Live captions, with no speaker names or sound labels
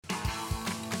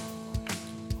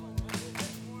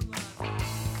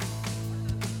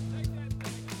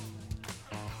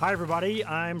Hi, everybody.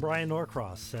 I'm Bryan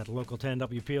Norcross at Local 10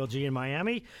 WPLG in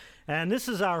Miami, and this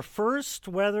is our first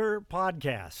weather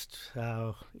podcast.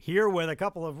 Here with a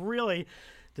couple of really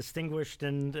distinguished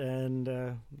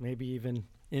and maybe even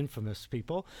infamous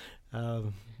people.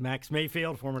 Max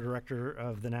Mayfield, former director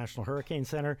of the National Hurricane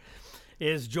Center,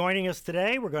 is joining us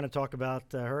today. We're going to talk about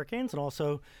hurricanes, and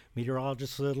also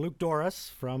meteorologist Luke Dorris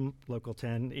from Local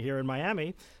 10 here in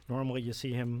Miami. Normally you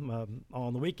see him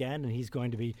on the weekend, and he's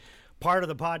going to be part of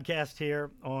the podcast here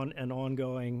on an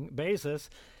ongoing basis.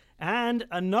 And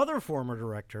another former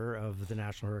director of the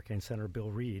National Hurricane Center, Bill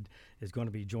Read, is going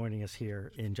to be joining us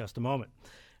here in just a moment.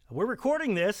 We're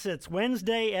recording this. It's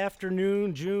Wednesday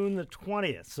afternoon, June the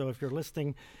 20th. So if you're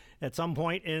listening at some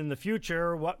point in the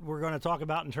future, what we're going to talk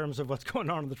about in terms of what's going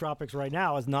on in the tropics right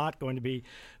now is not going to be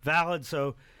valid.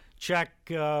 So check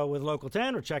with Local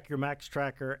 10 or check your Max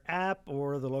Tracker app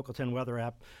or the Local 10 weather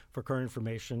app for current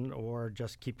information, or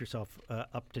just keep yourself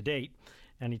up to date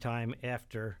anytime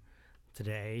after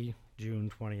today, June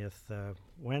 20th,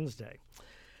 Wednesday.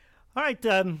 All right,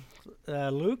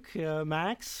 Luke,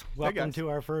 Max, welcome to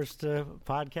our first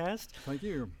podcast. Thank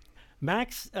you.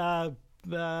 Max,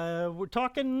 we're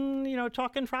talking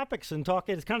tropics and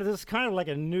talking. This is kind of like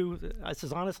a new. This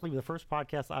is honestly the first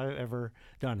podcast I've ever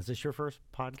done. Is this your first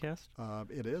podcast?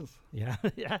 It is. Yeah,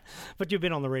 yeah. But you've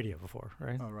been on the radio before,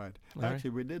 right? All right.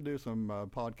 Actually, we did do some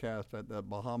podcasts at the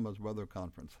Bahamas Weather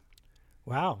Conference.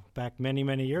 Wow, back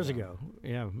many years ago.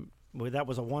 Yeah, well, that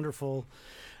was a wonderful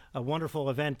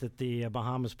event that the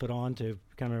Bahamas put on to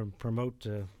kind of promote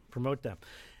them.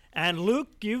 And Luke,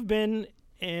 you've been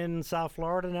in South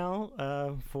Florida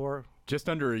now for just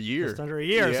under a year.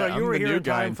 Yeah, so you were here in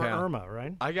time for Irma,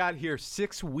 right? I got here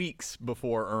 6 weeks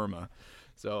before Irma,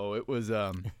 so it was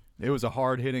a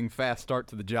hard-hitting, fast start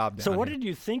to the job down So what here. did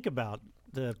you think about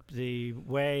the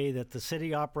way that the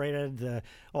city operated,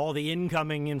 all the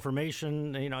incoming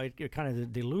information? It kind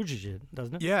of deluges you,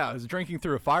 doesn't it? Yeah, I was drinking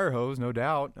through a fire hose, no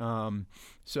doubt.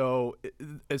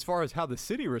 As far as how the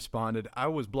city responded, I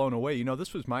was blown away.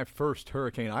 This was my first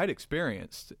hurricane I'd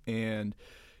experienced, and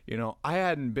I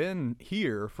hadn't been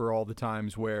here for all the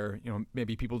times where,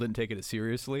 maybe people didn't take it as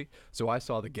seriously. So I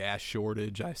saw the gas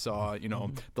shortage. I saw,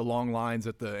 the long lines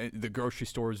at the grocery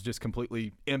stores just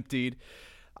completely emptied.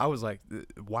 I was like,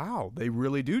 wow, they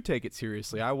really do take it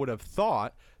seriously. I would have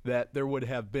thought that there would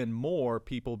have been more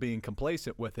people being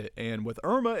complacent with it. And with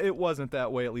Irma, it wasn't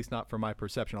that way, at least not from my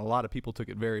perception. A lot of people took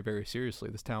it very, very seriously.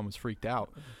 This town was freaked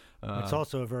out. It's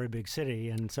also a very big city.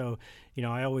 And so,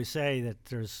 I always say that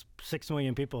there's 6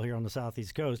 million people here on the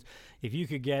Southeast Coast. If you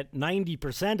could get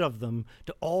 90% of them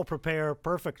to all prepare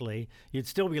perfectly, you'd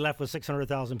still be left with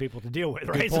 600,000 people to deal with,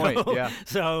 right? Good point, yeah.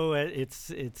 So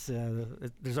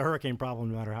there's a hurricane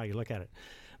problem no matter how you look at it.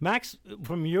 Max,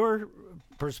 from your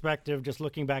perspective, just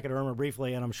looking back at Irma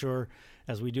briefly, and I'm sure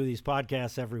as we do these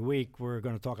podcasts every week, we're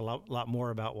going to talk a lot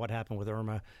more about what happened with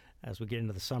Irma as we get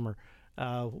into the summer.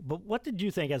 But what did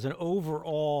you think as an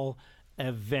overall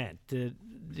event? Do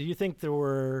you think there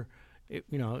were,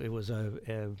 it was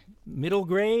a middle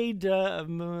grade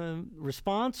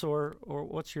response, or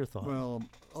what's your thought? Well,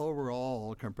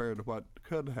 overall, compared to what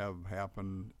could have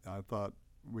happened, I thought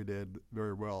we did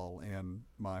very well, and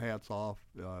my hat's off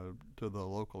to the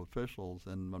local officials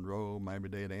in Monroe,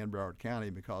 Miami-Dade, and Broward County,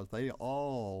 because they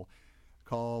all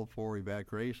called for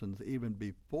evacuations even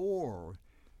before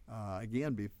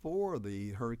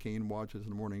the hurricane watches in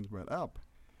the mornings went up.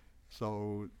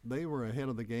 So they were ahead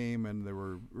of the game, and they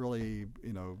were really,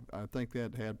 I think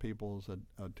that had people's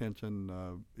attention,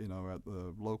 at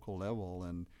the local level,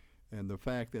 and the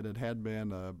fact that it had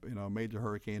been a major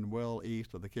hurricane well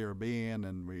east of the Caribbean,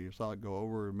 and we saw it go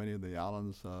over many of the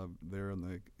islands there in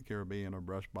the Caribbean or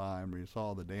brushed by, and we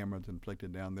saw the damage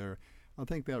inflicted down there. I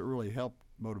think that really helped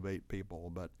motivate people,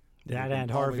 but that and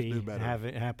Harvey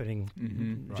happening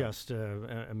just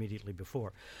immediately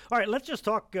before. All right, let's just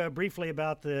talk briefly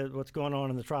about what's going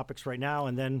on in the tropics right now,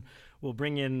 and then we'll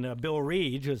bring in Bill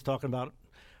Read, who's talking about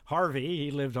Harvey.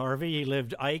 He lived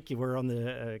Ike. We're on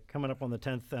the coming up on the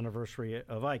 10th anniversary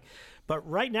of Ike. But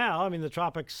right now, the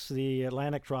tropics, the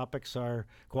Atlantic tropics, are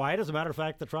quiet. As a matter of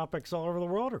fact, the tropics all over the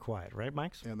world are quiet, right,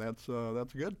 Max? And that's a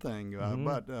good thing.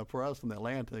 But for us in the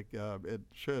Atlantic, it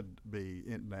should be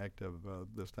inactive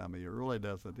this time of year. It really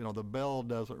doesn't. The bell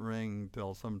doesn't ring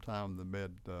till sometime in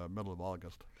the middle of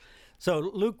August. So,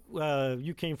 Luke,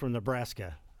 you came from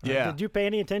Nebraska. Yeah. Did you pay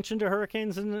any attention to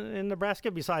hurricanes in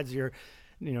Nebraska besides your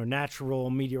natural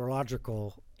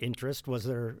meteorological interest? Was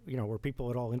there, were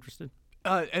people at all interested?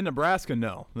 In Nebraska,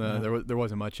 no. There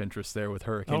wasn't much interest there with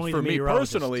hurricanes. Only For the me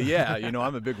meteorologist. personally, yeah.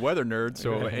 I'm a big weather nerd,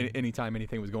 so Right. anytime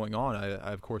anything was going on,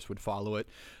 I of course would follow it.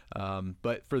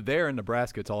 But for there in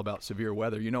Nebraska, it's all about severe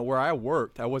weather. Where I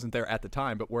worked, I wasn't there at the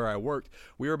time, but where I worked,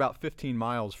 we were about 15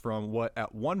 miles from what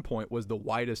at one point was the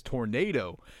widest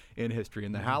tornado in history,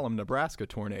 in the Hallam, Nebraska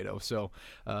tornado. So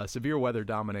severe weather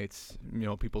dominates,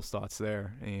 people's thoughts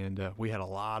there, and we had a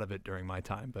lot of it during my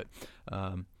time. But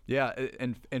yeah,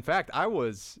 and in fact, I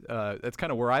was that's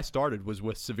kind of where I started, was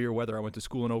with severe weather. I went to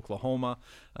school in Oklahoma,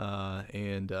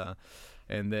 and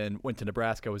then went to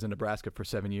Nebraska. I was in Nebraska for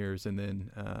 7 years, and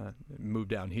then moved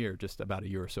down here just about a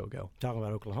year or so ago. Talking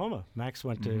about Oklahoma, Max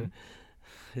went to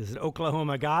is an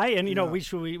Oklahoma guy, and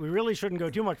we really shouldn't go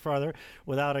too much farther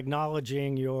without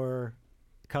acknowledging your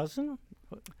cousin.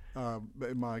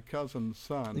 My cousin's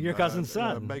son. Your cousin's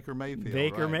son, Baker Mayfield.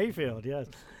 Baker right? Mayfield, yes.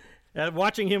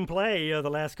 Watching him play the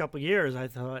last couple of years, I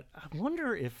thought, I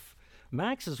wonder if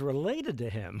Max is related to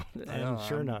him. And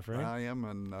sure enough, right? I am,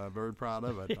 and very proud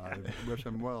of it. I wish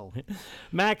him well.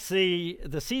 Max, the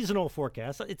seasonal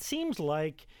forecast, it seems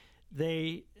like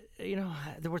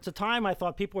there was a time I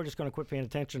thought people were just going to quit paying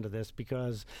attention to this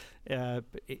because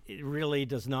it really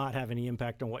does not have any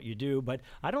impact on what you do. But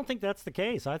I don't think that's the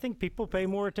case. I think people pay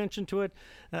more attention to it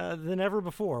than ever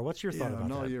before. What's your thought about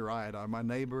that? No, you're right. My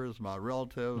neighbors, my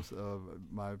relatives,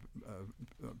 my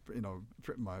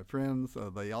friends,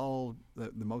 they all.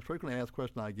 The most frequently asked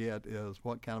question I get is,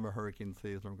 "What kind of a hurricane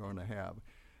season I'm going to have?"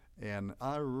 And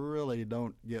I really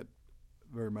don't get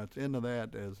very much into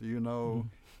that, as you know.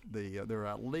 There are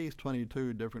at least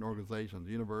 22 different organizations,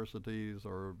 universities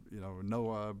or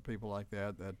NOAA, people like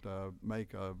that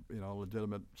make a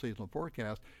legitimate seasonal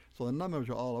forecast. So the numbers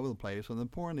are all over the place. And the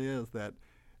point is that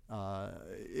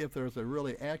if there's a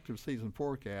really active season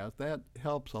forecast, that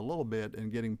helps a little bit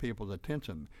in getting people's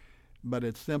attention. But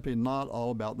it's simply not all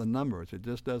about the numbers. It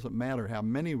just doesn't matter how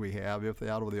many we have if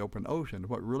they're out over the open ocean.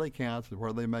 What really counts is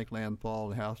where they make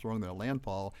landfall and how strong their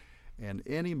landfall. And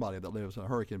anybody that lives in a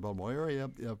hurricane vulnerable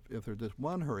area, if there's just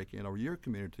one hurricane over your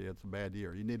community, it's a bad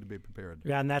year. You need to be prepared.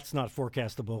 Yeah, and that's not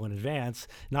forecastable in advance,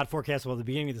 not forecastable at the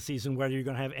beginning of the season whether you're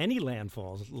going to have any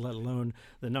landfalls, let alone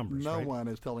the numbers. No right? one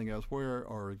is telling us where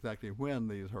or exactly when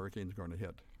these hurricanes are going to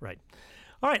hit. Right.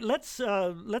 All right, let's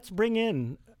bring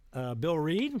in Bill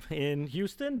Read in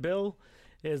Houston. Bill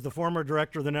is the former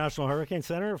director of the National Hurricane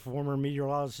Center, former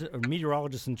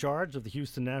meteorologist in charge of the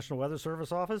Houston National Weather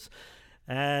Service office,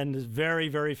 and is very,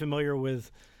 very familiar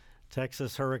with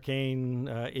Texas hurricane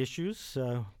issues.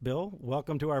 Bill,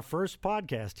 welcome to our first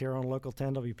podcast here on Local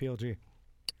 10 WPLG.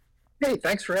 Hey,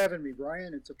 thanks for having me,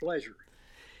 Bryan. It's a pleasure.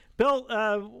 Bill,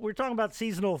 we're talking about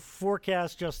seasonal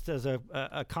forecast just as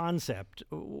a concept.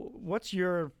 What's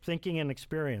your thinking and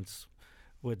experience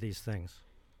with these things?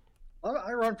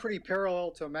 I run pretty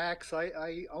parallel to Max.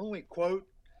 I only quote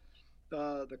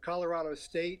the Colorado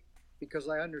State because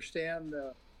I understand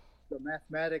the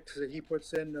mathematics that he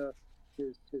puts in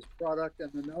his product, and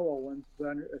the NOAA ones.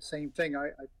 The same thing.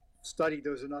 I studied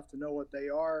those enough to know what they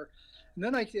are. And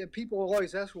then people will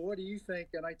always ask, well, what do you think?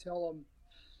 And I tell them,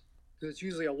 because it's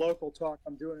usually a local talk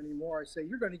I'm doing anymore, I say,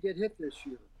 you're going to get hit this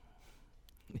year.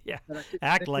 Yeah,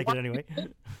 act like it anyway.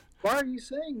 Why are you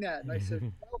saying that? And I said,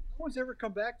 well, no one's ever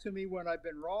come back to me when I've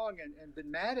been wrong and been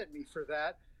mad at me for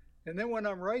that. And then when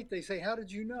I'm right, they say, how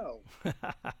did you know?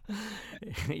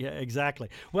 Yeah, exactly.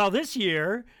 Well, this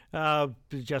year,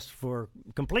 just for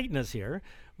completeness here,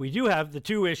 we do have the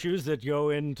two issues that go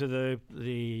into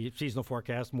the seasonal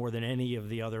forecast more than any of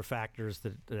the other factors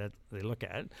that they look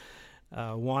at.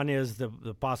 One is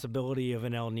the possibility of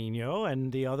an El Nino,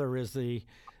 and the other is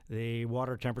the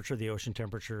water temperature, the ocean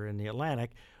temperature in the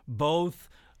Atlantic. Both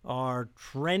are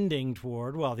trending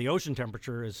toward, well, the ocean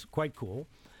temperature is quite cool,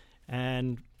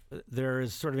 and there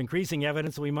is sort of increasing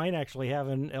evidence that we might actually have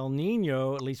an El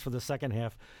Nino, at least for the second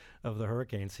half of the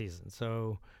hurricane season.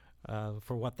 So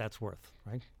for what that's worth,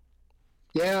 right?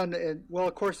 Yeah, and well,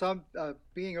 of course, I'm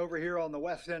being over here on the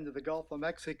west end of the Gulf of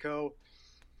Mexico.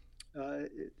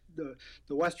 The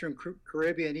Western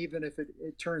Caribbean, even if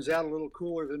it turns out a little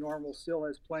cooler than normal, still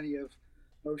has plenty of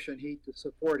ocean heat to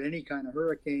support any kind of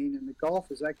hurricane, and the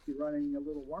Gulf is actually running a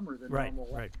little warmer than normal.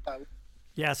 Right.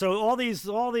 Yeah, so all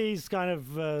these kind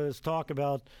of talk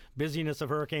about busyness of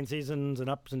hurricane seasons and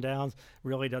ups and downs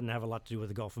really doesn't have a lot to do with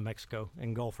the Gulf of Mexico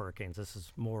and Gulf hurricanes. This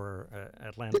is more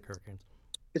Atlantic hurricanes.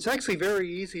 It's actually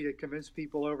very easy to convince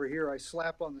people over here. I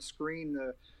slap on the screen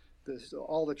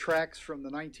all the tracks from the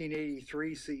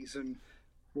 1983 season,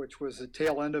 which was the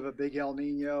tail end of a big El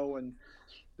Nino, and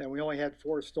then we only had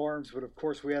 4 storms, but of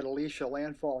course we had Alicia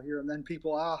landfall here, and then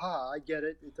people, I get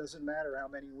it. It doesn't matter how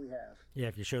many we have. Yeah,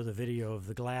 if you show the video of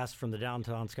the glass from the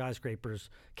downtown skyscrapers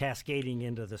cascading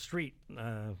into the street,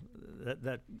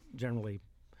 that generally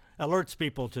alerts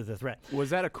people to the threat. Was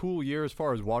that a cool year as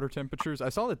far as water temperatures? I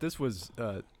saw that this was,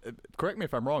 correct me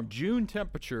if I'm wrong, June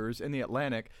temperatures in the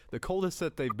Atlantic, the coldest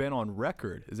that they've been on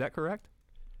record. Is that correct?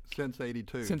 Since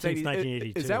 82. Since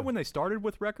 1982. Is that when they started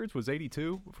with records? Was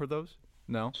 82 for those?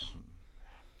 No.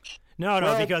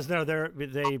 No, because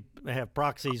they have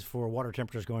proxies for water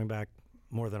temperatures going back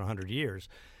more than 100 years.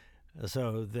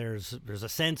 So there's a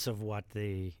sense of what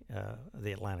the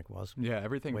Atlantic was. Yeah,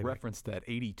 everything referenced that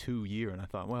 82 year, and I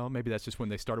thought, well, maybe that's just when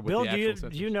they started with Bill, the actual census.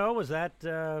 Do you know, was that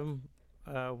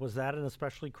an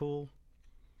especially cool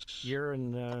year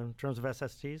in terms of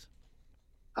SSTs?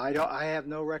 I have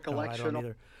no recollection. No, I don't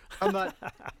either. I'm not.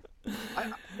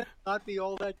 I not be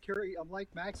all that carried. I'm like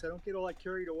Max. I don't get all that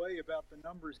carried away about the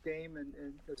numbers game, and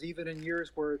because even in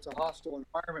years where it's a hostile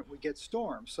environment, we get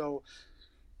storms. So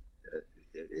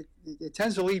it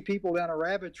tends to lead people down a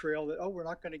rabbit trail that we're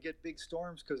not going to get big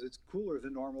storms because it's cooler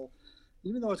than normal.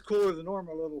 Even though it's cooler than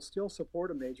normal, it'll still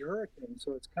support a major hurricane.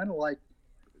 So it's kind of like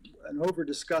an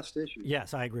over-discussed issue.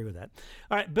 Yes, I agree with that.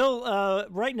 All right, Bill,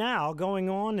 right now going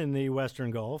on in the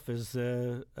Western Gulf is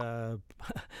it's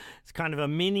kind of a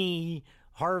mini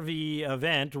Harvey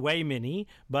event, way mini,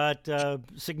 but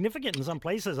significant in some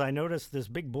places. I noticed this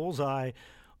big bullseye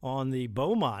on the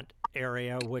Beaumont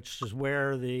area, which is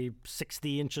where the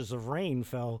 60 inches of rain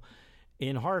fell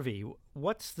in Harvey.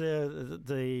 What's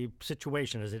the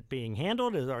situation? Is it being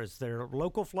handled? Is there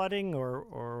local flooding,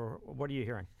 or what are you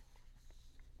hearing?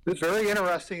 It's very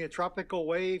interesting. A tropical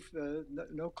wave,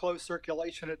 no close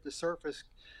circulation at the surface,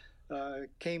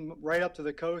 came right up to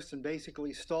the coast and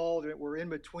basically stalled. We're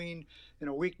in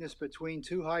a weakness between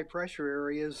 2 high pressure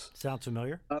areas. Sounds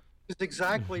familiar. It's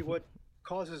exactly what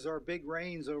causes our big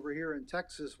rains over here in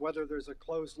Texas, whether there's a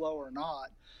closed low or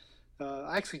not.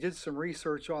 I actually did some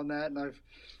research on that, and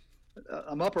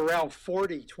I'm up around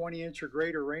 40 20-inch or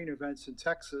greater rain events in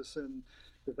Texas, and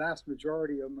the vast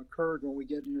majority of them occurred when we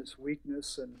get in this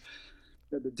weakness. And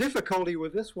the difficulty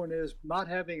with this one is not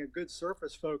having a good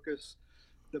surface focus.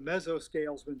 The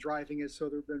mesoscale's been driving it, so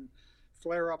there have been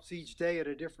flare-ups each day at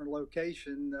a different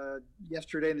location.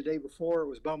 Yesterday and the day before, it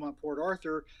was Beaumont, Port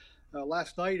Arthur.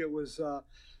 Last night, it was,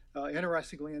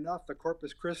 interestingly enough, the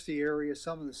Corpus Christi area,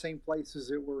 some of the same places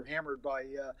that were hammered by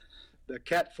the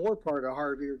Cat 4 part of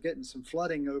Harvey are getting some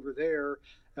flooding over there.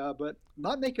 But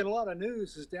not making a lot of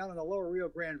news is down in the lower Rio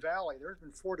Grande Valley. There's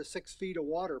been 4 to 6 feet of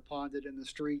water ponded in the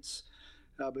streets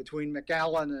between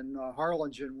McAllen and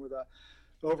Harlingen, with a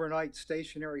overnight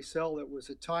stationary cell that was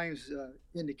at times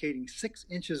indicating 6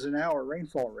 inches an hour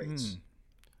rainfall rates.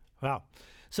 Wow.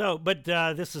 So, but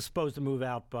this is supposed to move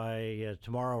out by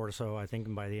tomorrow or so, I think,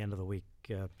 and by the end of the week,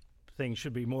 things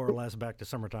should be more or less back to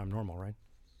summertime normal, right?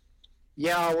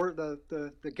 Yeah,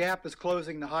 the gap is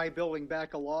closing the high building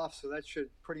back aloft, so that should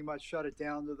pretty much shut it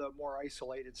down to the more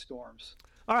isolated storms.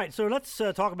 All right, so let's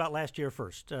talk about last year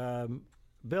first.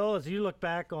 Bill, as you look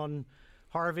back on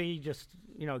Harvey, just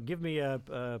give me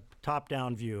a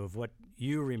top-down view of what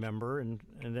you remember, and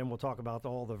then we'll talk about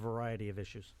all the variety of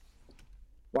issues.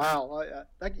 Wow,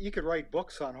 you could write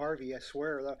books on Harvey, I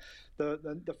swear.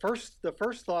 The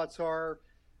first thoughts are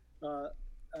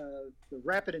the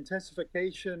rapid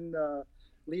intensification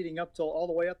leading up to all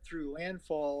the way up through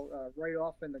landfall right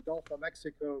off in the Gulf of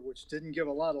Mexico, which didn't give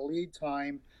a lot of lead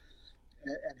time,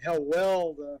 and how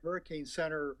well the Hurricane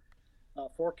Center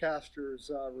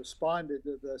forecasters responded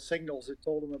to the signals that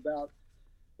told them about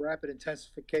rapid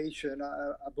intensification.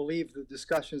 I believe the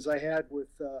discussions I had with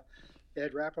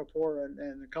Ed Rappaport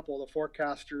and a couple of the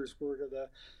forecasters were to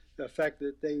the effect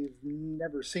that they've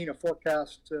never seen a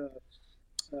forecast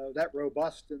that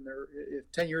robust in there.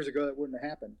 If 10 years ago that wouldn't have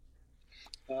happened.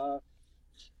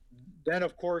 Then,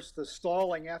 of course, the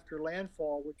stalling after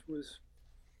landfall, which was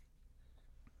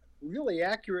really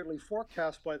accurately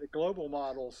forecast by the global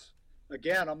models.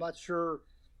 Again, I'm not sure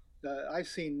I've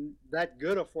seen that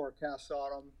good a forecast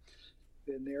on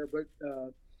them in there, but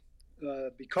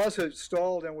because it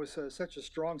stalled and was such a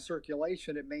strong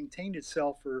circulation, it maintained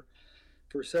itself for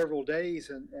several days,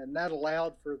 and that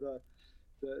allowed for the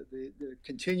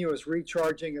continuous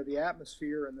recharging of the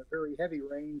atmosphere and the very heavy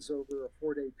rains over a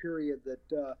 4-day period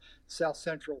that South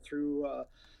Central through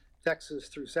Texas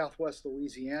through Southwest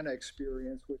Louisiana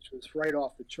experienced, which was right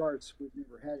off the charts. We've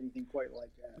never had anything quite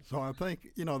like that. So I think,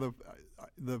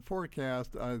 the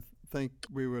forecast, I think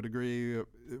we would agree,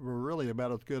 were really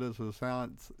about as good as the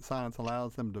science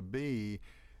allows them to be.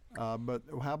 But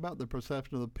how about the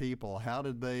perception of the people? How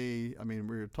did they? I mean,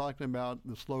 we were talking about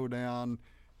the slowdown.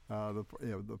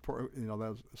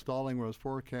 That stalling was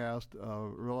forecast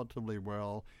relatively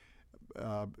well.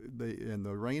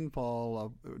 The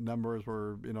rainfall numbers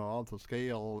were off the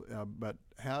scale. But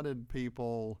how did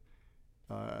people?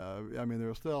 There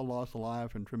was still loss of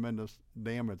life and tremendous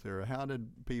damage there. How did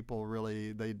people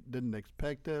really? They didn't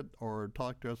expect it, or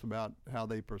talk to us about how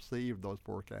they perceived those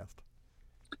forecasts.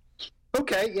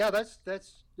 Okay, yeah, that's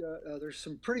there's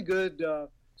some pretty good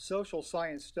social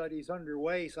science studies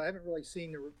underway, so I haven't really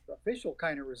seen the official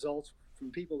kind of results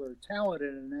from people that are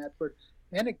talented in that, but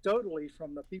anecdotally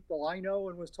from the people I know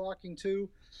and was talking to,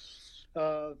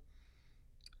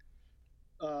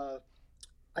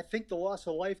 I think the loss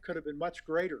of life could have been much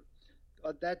greater.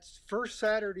 That first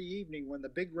Saturday evening when the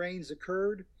big rains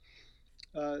occurred,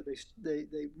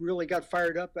 they really got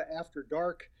fired up after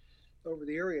dark over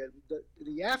the area.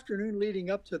 The afternoon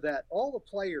leading up to that, all the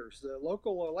players, the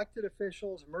local elected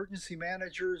officials, emergency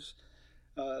managers,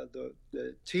 the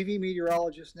TV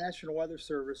meteorologists, National Weather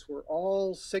Service were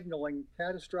all signaling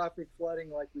catastrophic flooding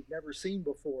like we've never seen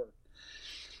before.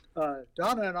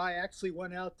 Donna and I actually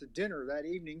went out to dinner that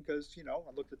evening because,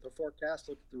 I looked at the forecast,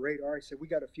 looked at the radar. I said, we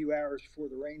got a few hours before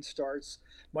the rain starts.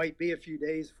 Might be a few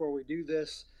days before we do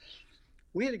this.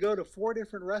 We had to go to 4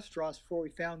 different restaurants before we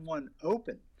found one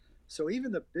open. So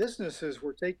even the businesses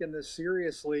were taking this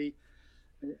seriously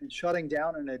and shutting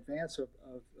down in advance of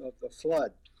the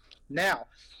flood. Now,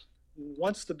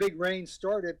 once the big rain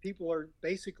started, people are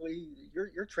basically,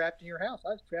 you're trapped in your house. I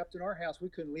was trapped in our house. We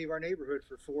couldn't leave our neighborhood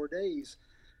for 4 days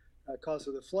because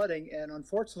of the flooding. And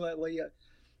unfortunately,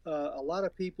 a lot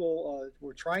of people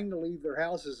were trying to leave their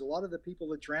houses. A lot of the people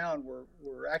that drowned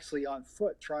were actually on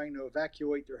foot trying to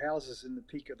evacuate their houses in the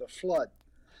peak of the flood.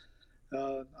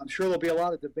 I'm sure there'll be a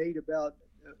lot of debate about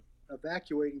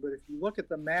evacuating, but if you look at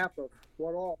the map of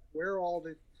where all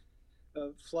the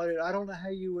flooded, I don't know how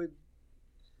you would,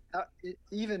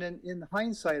 even in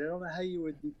hindsight, I don't know how you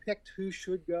would depict who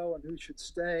should go and who should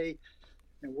stay,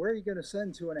 and where are you going to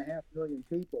send 2.5 million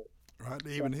people? Right.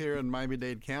 Even here in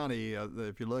Miami-Dade County,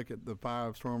 if you look at the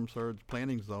 5 storm surge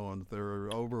planning zones, there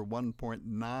are over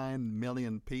 1.9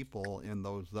 million people in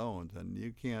those zones, and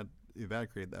you can't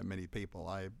evacuate that many people.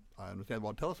 I understand.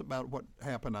 Well, tell us about what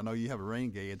happened. I know you have a rain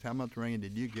gauge. How much rain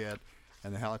did you get,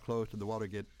 and how close did the water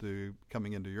get to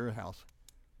coming into your house?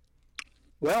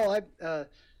 Well,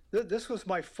 this was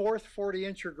my 4th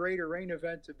 40-inch or greater rain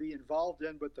event to be involved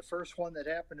in, but the first one that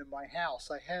happened in my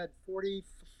house. I had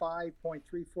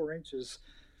 45.34 inches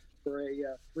for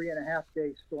a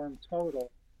 3.5-day storm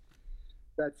total.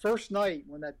 That first night,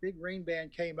 when that big rain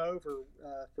band came over,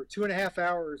 for 2.5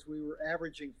 hours, we were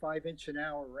averaging 5-inch an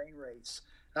hour rain rates.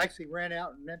 I actually ran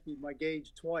out and emptied my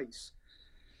gauge twice.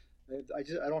 I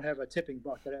don't have a tipping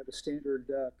bucket. I have a standard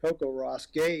Coco Ross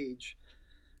gauge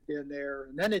in there,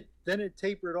 and then it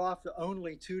tapered off to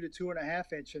only 2 to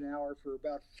 2.5 inch an hour for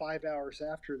about 5 hours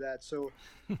after that. So,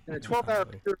 in a 12-hour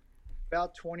period,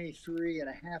 about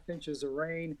 23.5 inches of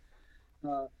rain.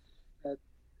 At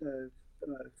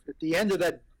the end of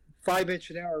that 5-inch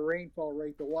an hour rainfall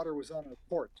rate, the water was on our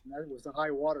porch, and that was the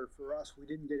high water for us. We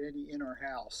didn't get any in our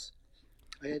house.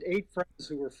 I had 8 friends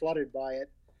who were flooded by it.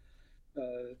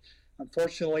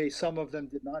 Unfortunately, some of them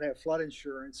did not have flood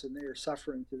insurance, and they are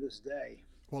suffering to this day.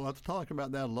 Well, let's talk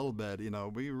about that a little bit.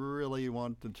 We really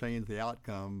want to change the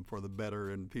outcome for the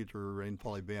better in future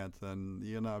rainfall events. And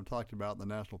you and I have talked about the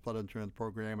National Flood Insurance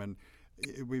Program, and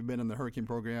we've been in the hurricane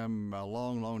program a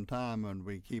long, long time, and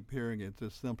we keep hearing it's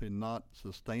just simply not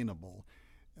sustainable.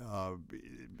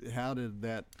 How did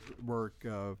that work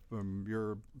from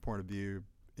your point of view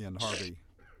in Harvey?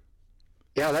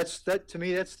 Yeah, to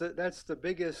me that's the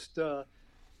biggest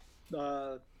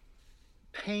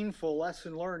painful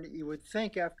lesson learned. You would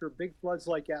think after big floods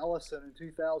like Allison in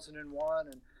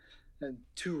 2001 and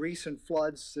 2 recent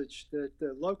floods that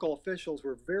the local officials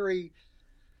were very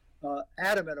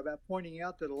adamant about pointing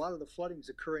out that a lot of the flooding is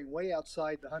occurring way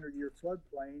outside the 100-year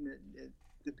floodplain.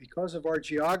 Because of our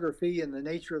geography and the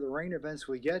nature of the rain events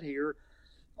we get here,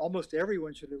 almost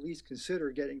everyone should at least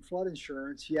consider getting flood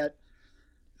insurance. Yet,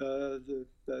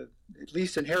 at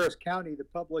least in Harris County, the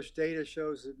published data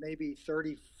shows that maybe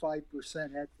 35%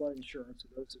 had flood insurance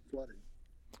of those that flooded.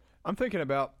 I'm thinking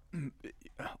about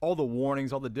all the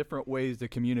warnings, all the different ways to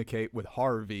communicate with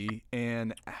Harvey,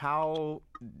 and how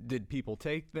did people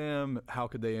take them? How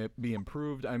could they be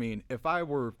improved? I mean, if I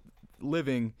were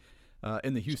living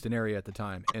in the Houston area at the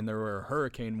time, and there were a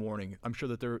hurricane warning. I'm sure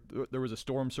that there was a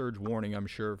storm surge warning, I'm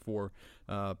sure, for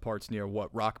parts near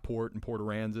Rockport and Port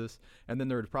Aransas, and then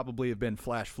there would probably have been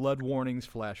flash flood warnings,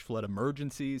 flash flood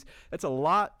emergencies. That's a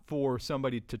lot for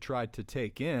somebody to try to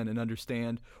take in and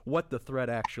understand what the threat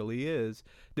actually is.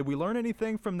 Did we learn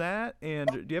anything from that? And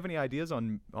do you have any ideas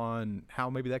on how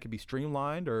maybe that could be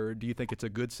streamlined, or do you think it's a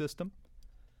good system?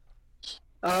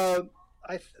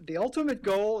 The ultimate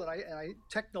goal, and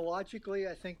technologically,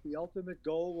 I think the ultimate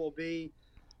goal will be,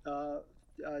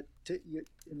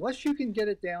 unless you can get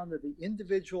it down to the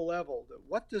individual level,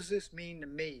 what does this mean to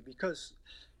me? Because,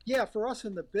 yeah, for us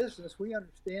in the business, we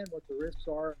understand what the risks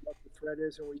are and what the threat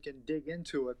is, and we can dig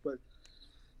into it. But,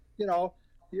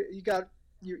 you got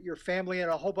your family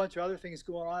and a whole bunch of other things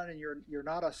going on, and you're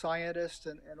not a scientist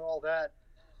and all that.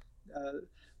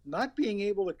 Not being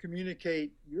able to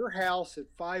communicate your house at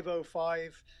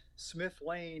 505 Smith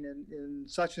Lane in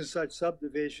such and such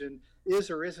subdivision is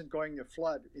or isn't going to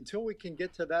flood. Until we can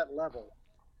get to that level,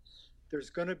 there's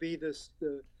going to be the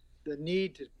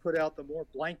need to put out the more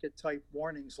blanket type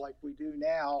warnings like we do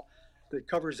now that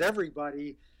covers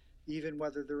everybody, even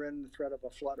whether they're in the threat of a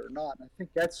flood or not. And I think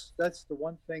that's the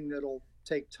one thing that'll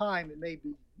take time. It may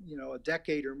be a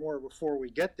decade or more before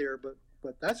we get there, but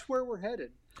that's where we're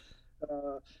headed.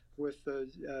 With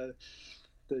the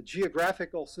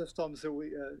geographical systems,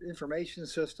 information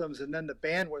systems, and then the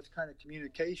bandwidth kind of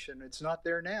communication. It's not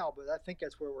there now, but I think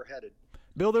that's where we're headed.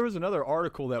 Bill, there was another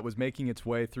article that was making its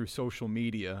way through social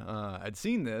media. I'd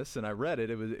seen this and I read it.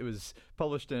 It was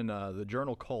published in the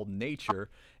journal called Nature,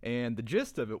 and the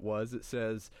gist of it was, it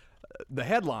says, the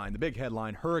big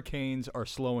headline, hurricanes are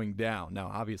slowing down.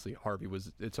 Now, obviously, Harvey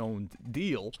was its own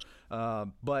deal,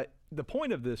 but the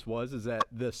point of this is that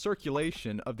the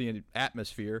circulation of the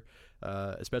atmosphere,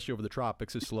 especially over the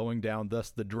tropics, is slowing down.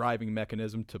 Thus, the driving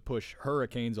mechanism to push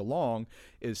hurricanes along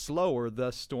is slower.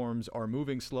 Thus, storms are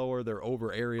moving slower. They're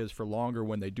over areas for longer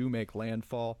when they do make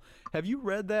landfall. Have you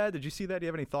read that? Did you see that? Do you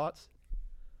have any thoughts?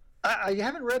 I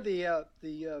haven't read the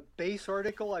base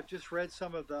article. I've just read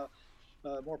some of the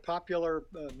more popular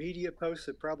media posts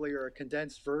that probably are a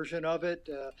condensed version of it,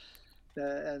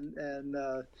 and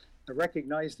I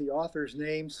recognize the author's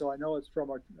name, so I know it's from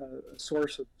a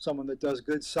source of someone that does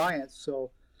good science.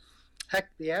 So, heck,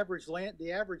 the average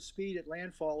speed at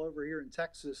landfall over here in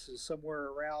Texas is somewhere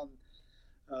around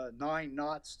 9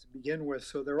 knots to begin with.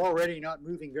 So they're already not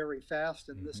moving very fast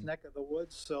in this neck of the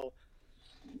woods. So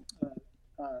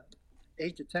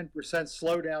 8 to 10%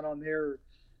 slowdown on there,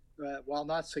 while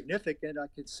not significant, I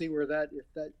could see where if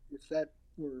that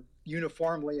were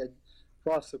uniformly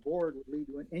across the board, would lead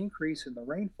to an increase in the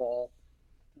rainfall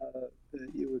that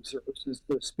you observe, since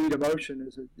the speed of motion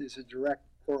is a direct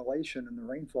correlation in the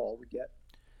rainfall we get.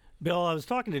 Bill, I was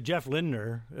talking to Jeff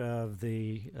Lindner of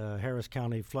the Harris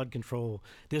County Flood Control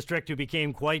District, who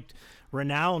became quite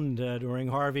renowned during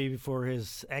Harvey for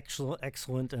his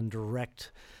excellent and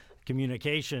direct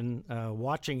communication.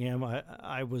 Watching him,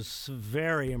 I was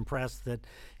very impressed that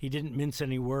he didn't mince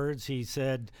any words. He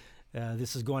said,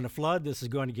 this is going to flood, this is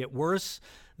going to get worse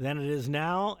than it is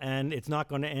now, and it's not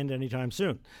going to end anytime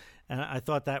soon. And I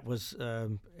thought that was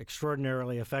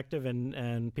extraordinarily effective,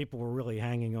 and people were really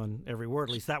hanging on every word.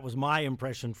 At least that was my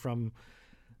impression from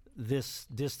this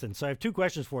distance. So I have two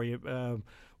questions for you.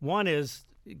 One is,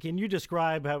 can you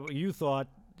describe how you thought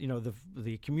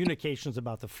the communications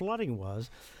about the flooding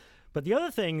was? But the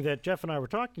other thing that Jeff and I were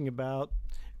talking about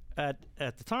at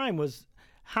the time was,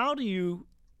 how do you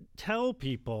tell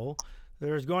people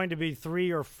there's going to be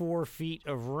 3 or 4 feet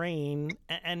of rain,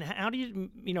 and how do you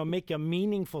make a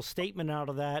meaningful statement out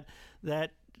of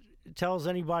that tells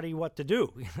anybody what to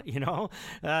do?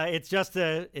 It's just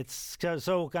it's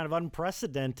so kind of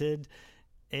unprecedented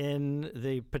in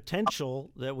the potential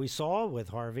that we saw with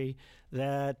Harvey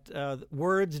that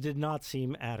words did not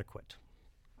seem adequate.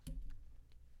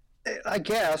 I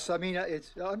guess. I mean,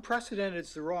 it's unprecedented.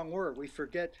 It's the wrong word. We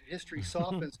forget history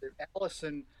softens.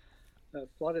 Allison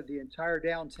flooded the entire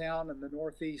downtown and the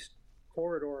northeast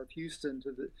corridor of Houston.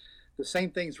 To the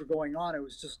same things were going on. It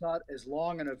was just not as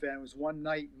long an event. It was one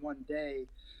night and one day,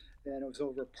 and it was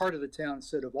over part of the town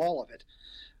instead of all of it.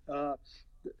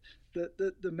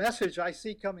 The message I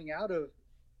see coming out of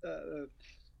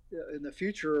in the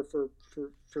future for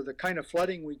the kind of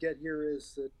flooding we get here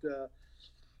is that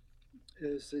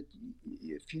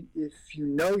if you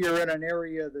know you're in an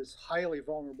area that's highly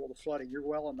vulnerable to flooding, you're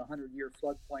well in the 100-year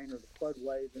floodplain or the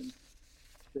floodway, then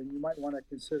you might want to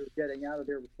consider getting out of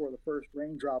there before the first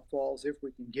raindrop falls, if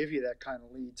we can give you that kind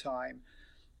of lead time.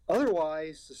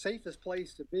 Otherwise, the safest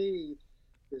place to be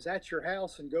is at your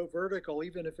house and go vertical,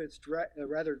 even if it's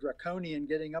rather draconian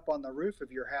getting up on the roof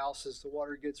of your house as the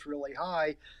water gets really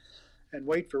high, and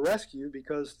wait for rescue,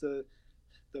 because the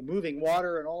moving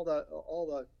water and all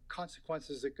the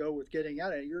consequences that go with getting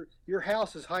out of it. Your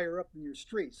house is higher up than your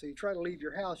street, so you try to leave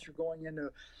your house, you're going into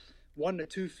 1 to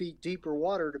 2 feet deeper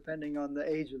water depending on the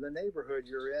age of the neighborhood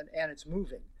you're in, and it's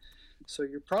moving. So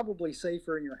you're probably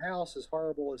safer in your house, as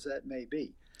horrible as that may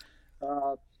be.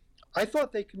 I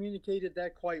thought they communicated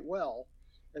that quite well,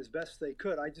 as best they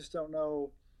could. I just don't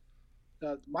know.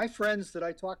 My friends that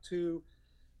I talked to,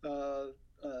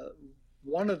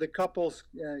 one of the couples,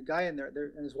 guy and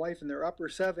his wife in their upper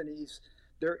 70s,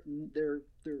 their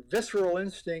visceral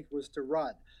instinct was to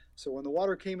run. So when the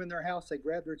water came in their house, they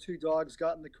grabbed their 2 dogs,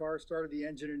 got in the car, started the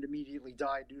engine, and immediately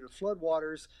died due to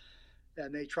floodwaters.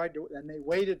 And they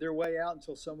waded their way out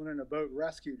until someone in a boat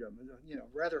rescued them.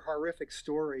 Rather horrific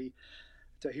story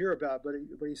to hear about. But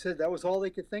he said that was all they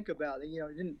could think about.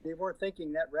 They weren't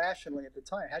thinking that rationally at the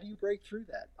time. How do you break through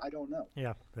that? I don't know.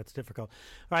 Yeah, that's difficult.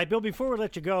 All right, Bill, before we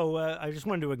let you go, I just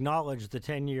wanted to acknowledge the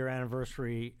 10-year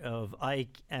anniversary of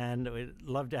Ike, and we'd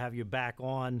love to have you back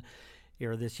on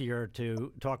here this year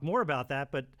to talk more about that.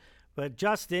 But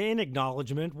just in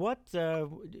acknowledgement, I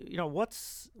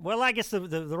guess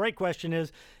the right question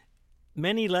is,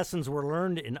 many lessons were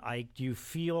learned in Ike. Do you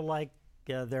feel like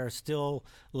there are still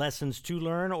lessons to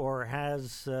learn, or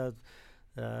has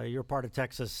your part of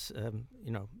Texas,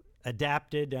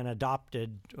 adapted and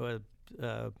adopted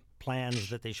plans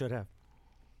that they should have?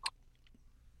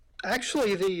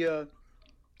 Actually, a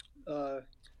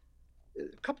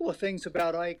couple of things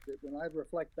about Ike that when I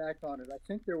reflect back on it, I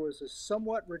think there was a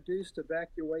somewhat reduced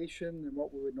evacuation than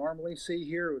what we would normally see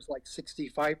here. It was like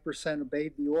 65%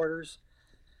 obeyed the orders.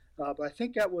 But I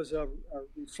think that was a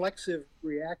reflexive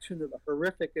reaction to the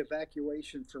horrific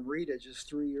evacuation from Rita just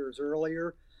 3 years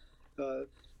earlier, in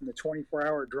the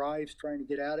 24-hour drives trying to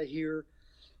get out of here.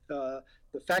 The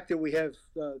fact that we have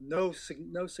no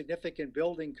significant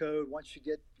building code once you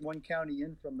get one county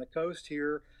in from the coast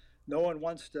here. No one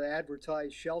wants to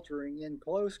advertise sheltering in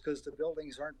close because the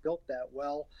buildings aren't built that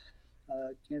well.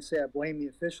 Can't say I blame the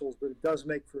officials, but it does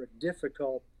make for a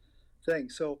difficult thing.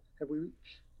 So have we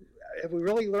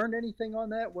really learned anything on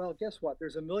that? Well, guess what?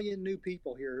 There's 1 million new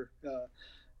people here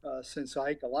since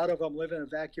Ike. A lot of them live in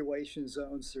evacuation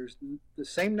zones. There's the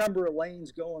same number of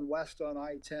lanes going west on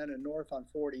I-10 and north on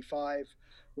 45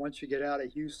 once you get out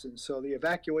of Houston. So the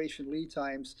evacuation lead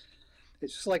times,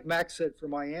 it's just like Max said for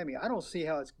Miami. I don't see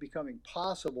how it's becoming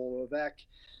possible to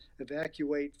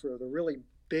evacuate for the really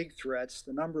big threats,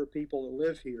 the number of people that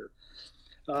live here.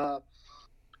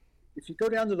 If you go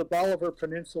down to the Bolivar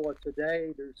Peninsula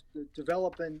today, there's the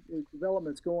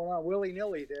developments going on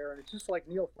willy-nilly there, and it's just like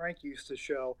Neil Frank used to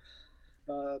show.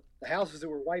 The houses that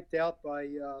were wiped out by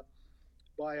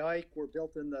Ike were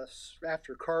built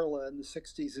after Carla in the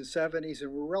 60s and 70s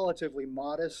and were relatively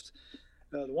modest.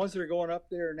 The ones that are going up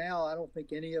there now, I don't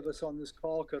think any of us on this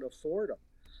call could afford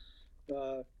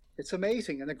them. It's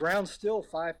amazing, and the ground's still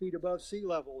 5 feet above sea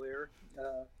level there,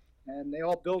 and they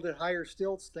all build at higher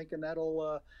stilts thinking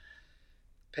that'll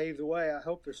pave the way. I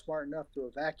hope they're smart enough to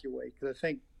evacuate, because I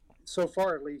think so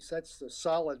far at least that's the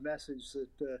solid message that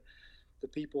the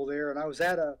people there. And I was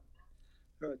at a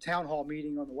town hall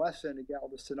meeting on the west end of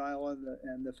Galveston Island,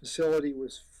 and the facility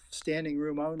was standing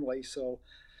room only, so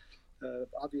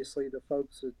obviously the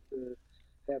folks that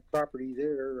have property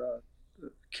there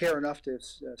care enough to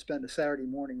spend a Saturday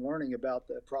morning learning about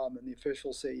the problem, and the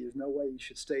officials say there's no way you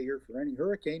should stay here for any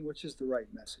hurricane, which is the right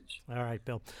message. All right,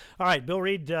 Bill. All right, Bill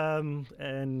Read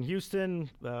in Houston,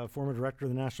 former director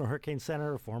of the National Hurricane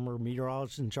Center, former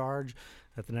meteorologist in charge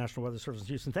at the National Weather Service in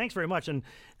Houston. Thanks very much, and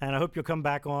I hope you'll come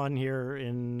back on here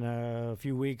in a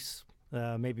few weeks,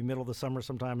 maybe middle of the summer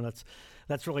sometime, and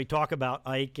let's really talk about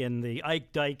Ike and the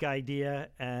Ike Dike idea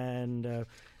and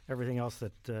everything else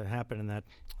that happened in that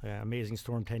amazing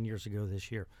storm 10 years ago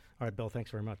this year. All right, Bill,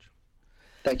 thanks very much.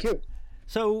 Thank you.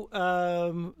 So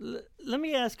let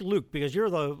me ask Luke, because you're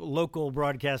the local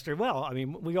broadcaster. Well, I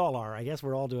mean, we all are. I guess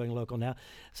we're all doing local now.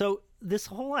 So this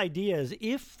whole idea is,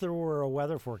 if there were a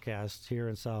weather forecast here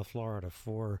in South Florida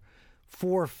for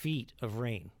 4 feet of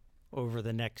rain over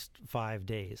the next 5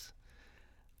 days,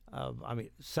 I mean,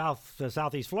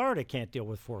 southeast Florida can't deal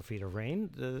with 4 feet of rain.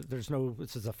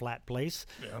 This is a flat place.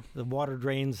 Yeah. The water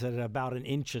drains at about an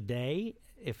inch a day,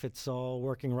 if it's all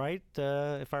working right,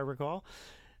 if I recall.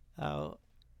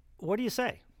 What do you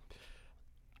say?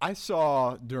 I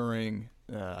saw during,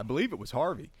 I believe it was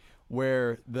Harvey,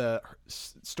 where the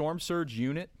storm surge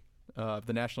unit of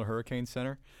the National Hurricane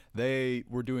Center, they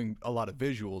were doing a lot of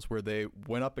visuals where they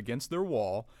went up against their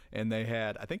wall and they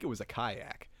had, I think it was a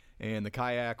kayak, and the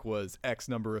kayak was X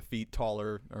number of feet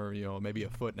taller, or maybe a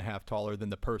foot and a half taller than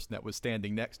the person that was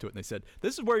standing next to it. And they said,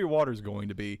 this is where your water's going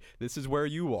to be. This is where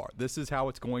you are. This is how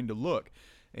it's going to look.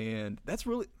 And that's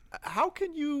really, how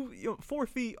can 4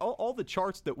 feet, all the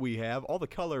charts that we have, all the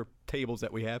color tables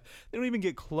that we have, they don't even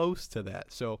get close to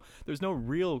that. So there's no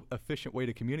real efficient way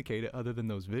to communicate it other than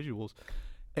those visuals.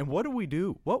 And what do we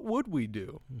do? What would we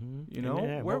do?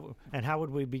 And how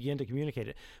would we begin to communicate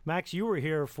it? Max, you were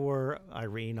here for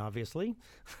Irene, obviously,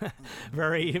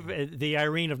 the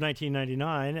Irene of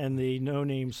 1999, and the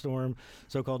no-name storm,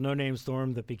 so-called no-name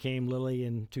storm that became Lily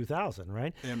in 2000,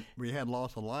 right? And we had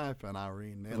loss of life in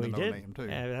Irene and we the did. no-name too.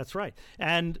 That's right.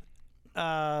 And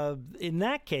in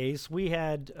that case, we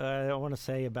had, I want to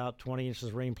say, about 20 inches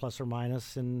of rain plus or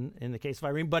minus in the case of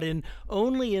Irene, but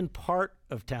only in part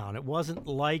of town. It wasn't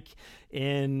like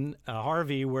in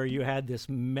Harvey where you had this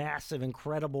massive,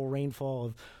 incredible rainfall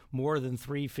of more than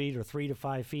 3 feet or 3 to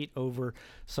 5 feet over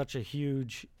such a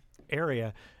huge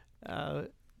area.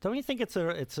 Don't you think it's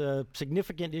a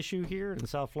significant issue here in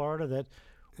South Florida that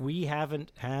we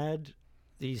haven't had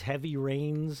these heavy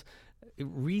rains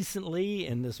recently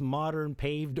in this modern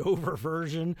paved over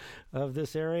version of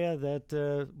this area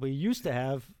that we used to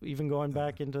have, even going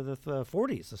back into the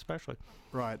 40s especially?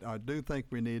 Right. I do think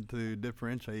we need to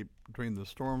differentiate between the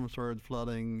storm surge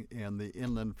flooding and the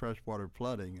inland freshwater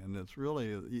flooding. And it's really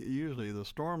usually the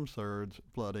storm surge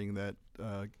flooding that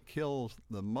kills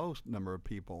the most number of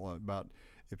people.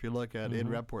 If you look at Ed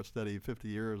Rapport's study, 50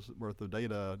 years worth of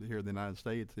data here in the United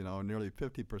States, nearly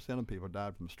 50% of people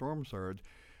died from storm surge.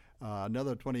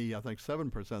 Another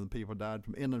 7% of the people died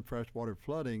from inland freshwater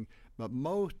flooding, but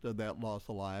most of that loss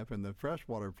of life in the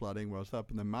freshwater flooding was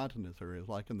up in the mountainous areas,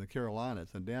 like in the Carolinas.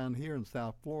 And down here in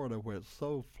South Florida, where it's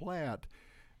so flat,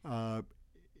 I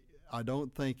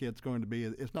don't think it's not going to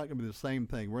be the same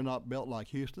thing. We're not built like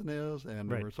Houston is, and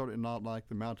we're certainly not like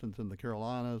the mountains in the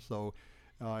Carolinas, so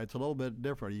it's a little bit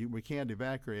different. We can't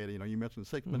evacuate. You mentioned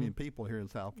 6 million people here in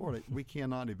South Florida. We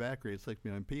cannot evacuate 6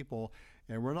 million people,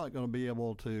 and we're not going to be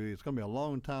able to. It's going to be a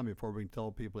long time before we can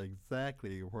tell people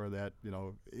exactly where that,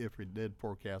 if we did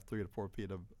forecast 3 to 4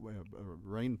 feet of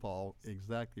rainfall,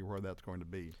 exactly where that's going to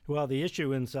be. Well, the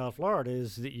issue in South Florida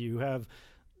is that you have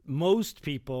most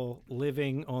people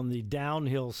living on the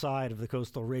downhill side of the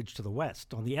coastal ridge to the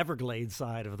west, on the Everglades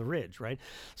side of the ridge, right?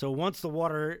 So once the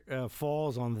water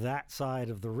falls on that side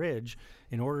of the ridge,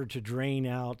 in order to drain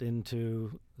out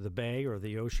into the bay or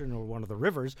the ocean or one of the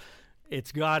rivers,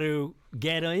 it's got to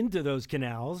get into those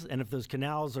canals. And if those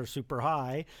canals are super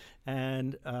high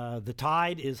and the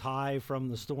tide is high from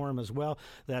the storm as well,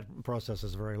 that process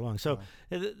is very long. So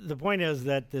the point is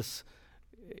that this,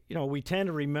 we tend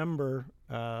to remember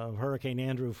Hurricane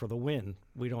Andrew for the wind.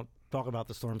 We don't talk about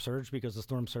the storm surge because the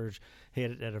storm surge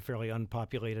hit at a fairly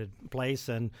unpopulated place,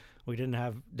 and we didn't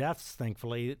have deaths,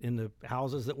 thankfully, in the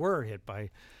houses that were hit by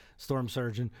storm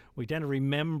surge. And we tend to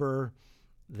remember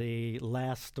the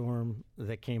last storm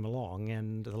that came along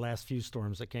and the last few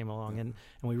storms that came along, and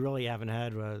we really haven't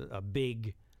had a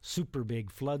big, super big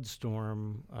flood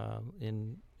storm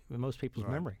in most people's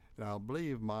memory. Now, I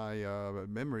believe my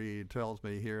memory tells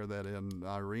me here that in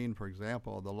Irene, for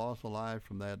example, the loss of life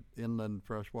from that inland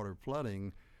freshwater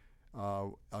flooding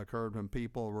occurred when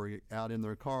people were out in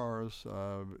their cars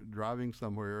driving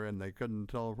somewhere, and they couldn't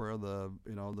tell where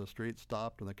the street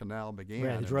stopped and the canal began.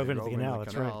 Right, they drove into the canal.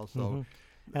 That's right. So,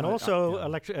 and also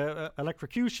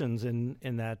electrocutions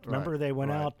in that. Remember, they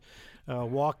went out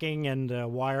walking,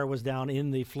 and wire was down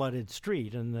in the flooded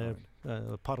street, and the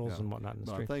puddles and whatnot in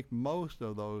the street. I think most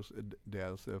of those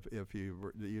deaths, if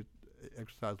you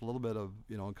exercise a little bit of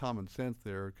common sense,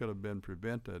 there could have been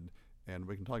prevented, and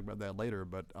we can talk about that later.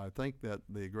 But I think that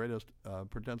the greatest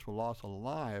potential loss of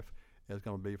life is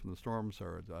going to be from the storm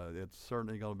surge. It's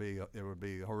certainly going to be. It would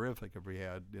be horrific if we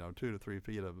had 2 to 3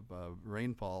 feet of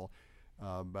rainfall.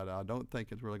 But I don't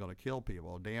think it's really going to kill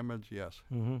people. Damage, yes.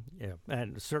 Yeah,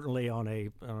 and certainly on a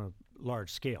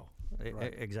large scale.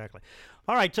 Right. Exactly.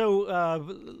 All right, so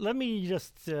let me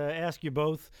just ask you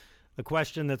both a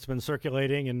question that's been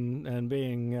circulating and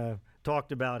being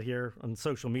talked about here on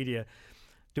social media.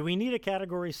 Do we need a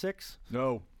Category 6?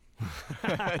 No.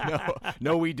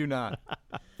 No, we do not.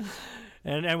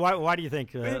 And why do you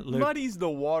think, it Luke? muddies the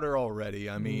water already.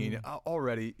 I mean,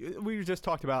 already. We just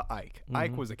talked about Ike.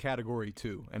 Ike was a Category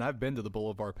 2, and I've been to the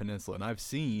Boulevard Peninsula, and I've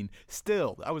seen,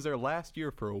 I was there last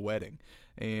year for a wedding,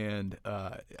 and,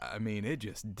 I mean, it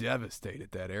just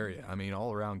devastated that area. I mean,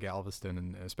 all around Galveston,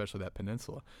 and especially that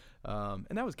peninsula. And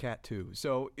that was Cat 2.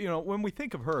 So, when we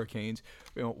think of hurricanes,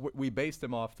 we base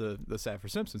them off the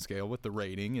Saffir-Simpson scale with the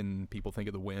rating, and people think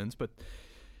of the winds, but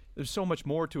there's so much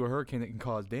more to a hurricane that can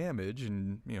cause damage.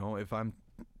 And, if I'm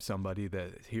somebody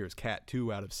that hears Cat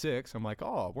 2 out of 6, I'm like,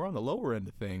 oh, we're on the lower end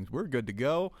of things. We're good to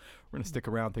go. We're going to stick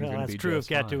around. Things are going to be just fine. That's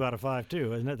true of Cat 2 out of 5,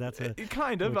 too, isn't it? That's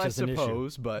kind of, I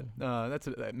suppose, but that's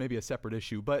maybe a separate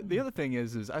issue. But the other thing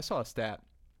is I saw a stat.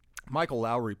 Michael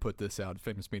Lowry put this out,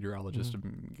 famous meteorologist,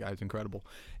 guy's incredible.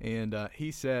 And he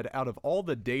said out of all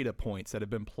the data points that have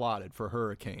been plotted for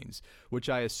hurricanes, which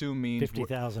I assume means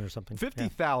 50,000 or something.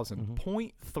 50,000,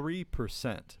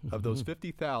 0.3% of those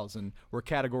 50,000 were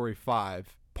Category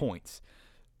 5 points.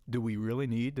 Do we really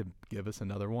need to give us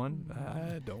another one?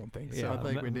 I don't think so. I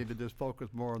think we need to just focus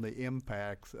more on the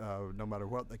impacts, no matter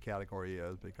what the category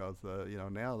is, because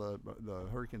now the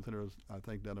Hurricane Center has, I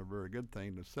think, done a very good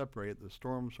thing to separate the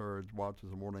storm surge watches in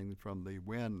the morning from the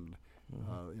wind,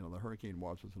 the hurricane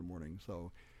watches in the morning.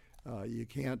 So you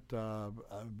can't,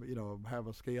 have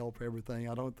a scale for everything.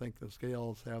 I don't think the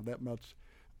scales have that much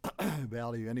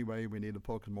value anyway. We need to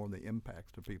focus more on the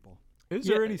impacts to people. Is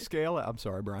there any scale? I'm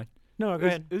sorry, Bryan. No, go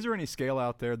ahead. Is there any scale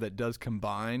out there that does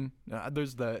combine?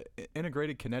 There's the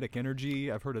integrated kinetic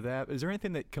energy. I've heard of that. Is there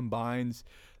anything that combines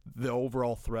the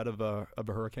overall threat of a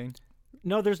hurricane?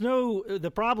 No, there's no. The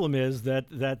problem is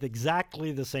that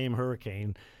exactly the same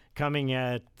hurricane coming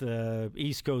at the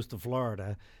east coast of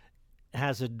Florida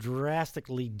has a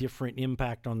drastically different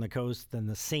impact on the coast than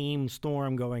the same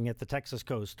storm going at the Texas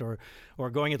coast or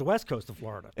going at the west coast of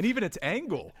Florida. And even its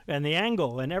angle. And the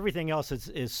angle and everything else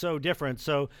is so different.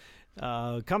 So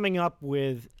coming up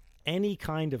with any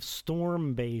kind of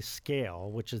storm-based scale,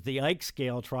 which is the Ike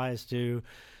scale, tries to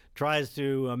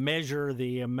measure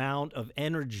the amount of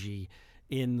energy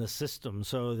in the system,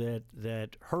 so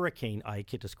that Hurricane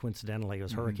Ike, it just coincidentally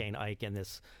was Hurricane Ike and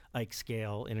this Ike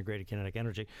scale, integrated kinetic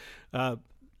energy.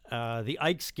 The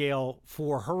Ike scale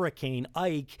for Hurricane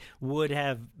Ike would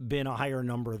have been a higher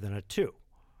number than a 2.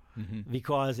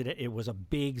 Because it was a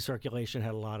big circulation,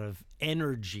 had a lot of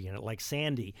energy in it, like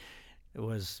Sandy. It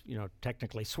was,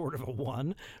 technically sort of a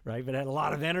 1, right? But it had a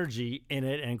lot of energy in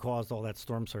it and caused all that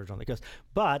storm surge on the coast.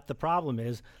 But the problem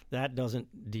is that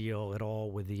doesn't deal at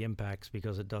all with the impacts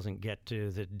because it doesn't get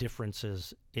to the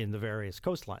differences in the various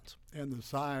coastlines. And the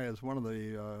size, one of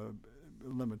the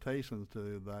limitations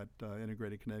to that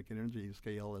integrated kinetic energy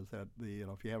scale is that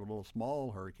if you have a little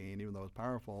small hurricane, even though it's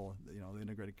powerful, the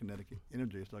integrated kinetic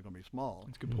energy is still going to be small.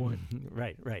 That's a good point.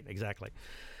 Right, exactly.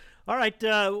 All right,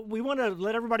 we want to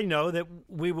let everybody know that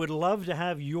we would love to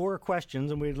have your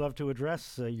questions, and we'd love to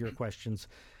address your questions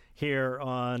here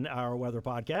on our weather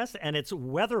podcast. And it's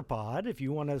WeatherPod, if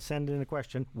you want to send in a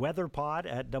question,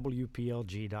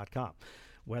 weatherpod@wplg.com.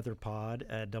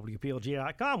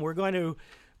 Weatherpod@wplg.com. We're going to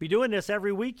be doing this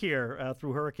every week here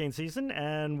through hurricane season,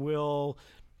 and we'll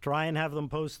try and have them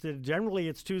posted. Generally,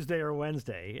 it's Tuesday or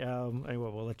Wednesday. Anyway,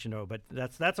 we'll let you know, but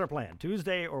that's our plan.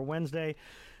 Tuesday or Wednesday.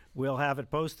 We'll have it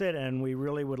posted, and we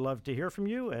really would love to hear from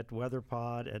you at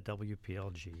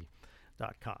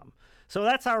weatherpod@wplg.com. So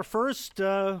that's our first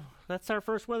weather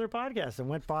podcast. And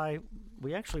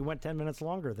we actually went 10 minutes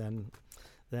longer than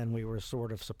we were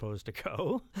sort of supposed to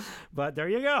go. But there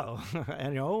you go.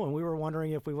 And we were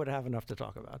wondering if we would have enough to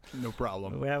talk about. No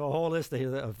problem. We have a whole list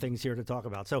of things here to talk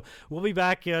about. So we'll be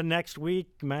back next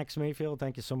week. Max Mayfield,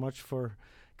 thank you so much for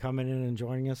coming in and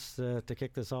joining us to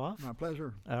kick this off. My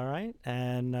pleasure. All right.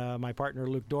 And my partner,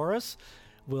 Luke Dorris,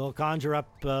 will conjure up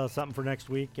something for next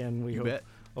week, and we hope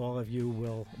all of you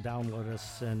will download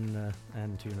us and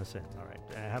tune us in. All right.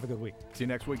 Have a good week. See you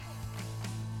next week.